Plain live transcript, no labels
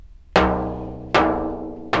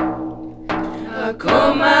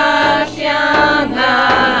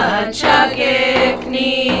Akumatyanga chake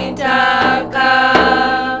nitaka.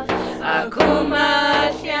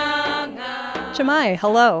 Akumatyanga. Shemai,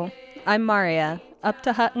 hello. I'm Maria,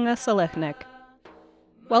 Uptahatnga Salechnik.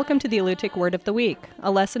 Welcome to the Alutiiq Word of the Week,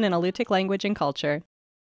 a lesson in Alutiiq language and culture.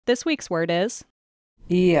 This week's word is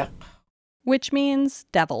Iaq. which means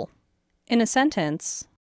devil. In a sentence,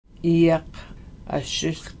 Iaq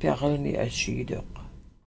ashik peroni ashidok.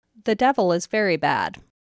 the devil is very bad.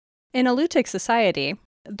 In Alutiiq society,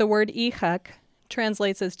 the word Iqaq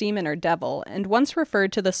translates as demon or devil and once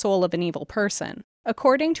referred to the soul of an evil person.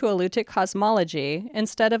 According to Alutiiq cosmology,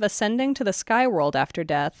 instead of ascending to the sky world after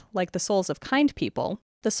death, like the souls of kind people,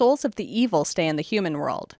 the souls of the evil stay in the human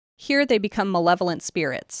world. Here they become malevolent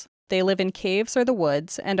spirits. They live in caves or the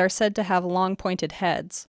woods and are said to have long pointed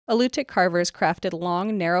heads. Alutiiq carvers crafted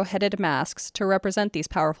long, narrow-headed masks to represent these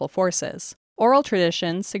powerful forces. Oral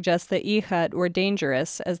traditions suggest that Iqaq were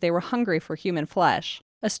dangerous as they were hungry for human flesh.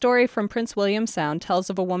 A story from Prince William Sound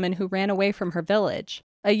tells of a woman who ran away from her village.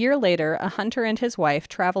 A year later, a hunter and his wife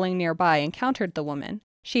traveling nearby encountered the woman.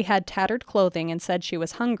 She had tattered clothing and said she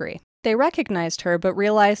was hungry. They recognized her but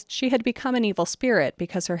realized she had become an evil spirit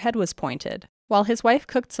because her head was pointed. While his wife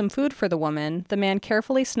cooked some food for the woman, the man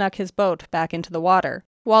carefully snuck his boat back into the water.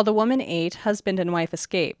 While the woman ate, husband and wife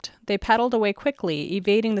escaped. They paddled away quickly,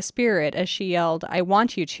 evading the spirit as she yelled, "I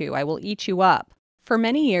want you to, I will eat you up." For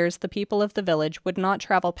many years, the people of the village would not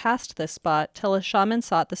travel past this spot till a shaman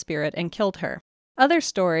sought the spirit and killed her. Other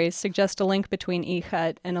stories suggest a link between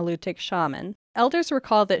Iqaq and Alutiiq shaman. Elders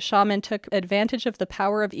recall that shaman took advantage of the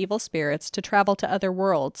power of evil spirits to travel to other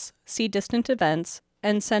worlds, see distant events,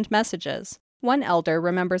 and send messages. One elder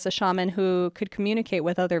remembers a shaman who could communicate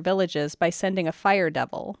with other villages by sending a fire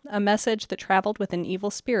devil, a message that traveled with an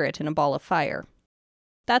evil spirit in a ball of fire.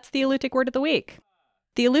 That's the Alutiiq Word of the Week.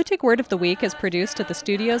 The Alutiiq Word of the Week is produced at the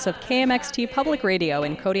studios of KMXT Public Radio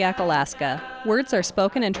in Kodiak, Alaska. Words are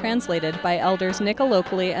spoken and translated by elders Nika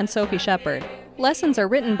Locally and Sophie Shepard. Lessons are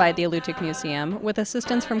written by the Alutiiq Museum with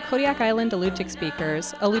assistance from Kodiak Island Alutiiq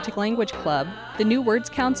speakers, Alutiiq Language Club, the New Words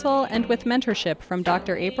Council, and with mentorship from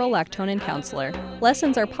Dr. April Lactonen Counselor.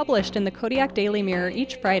 Lessons are published in the Kodiak Daily Mirror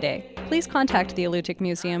each Friday. Please contact the Alutiiq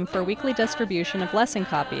Museum for weekly distribution of lesson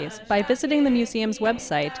copies by visiting the museum's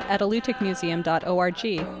website at alutiiqmuseum.org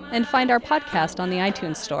and find our podcast on the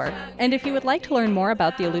iTunes Store. And if you would like to learn more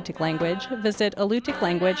about the Alutiiq language, visit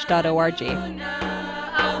alutiiqlanguage.org.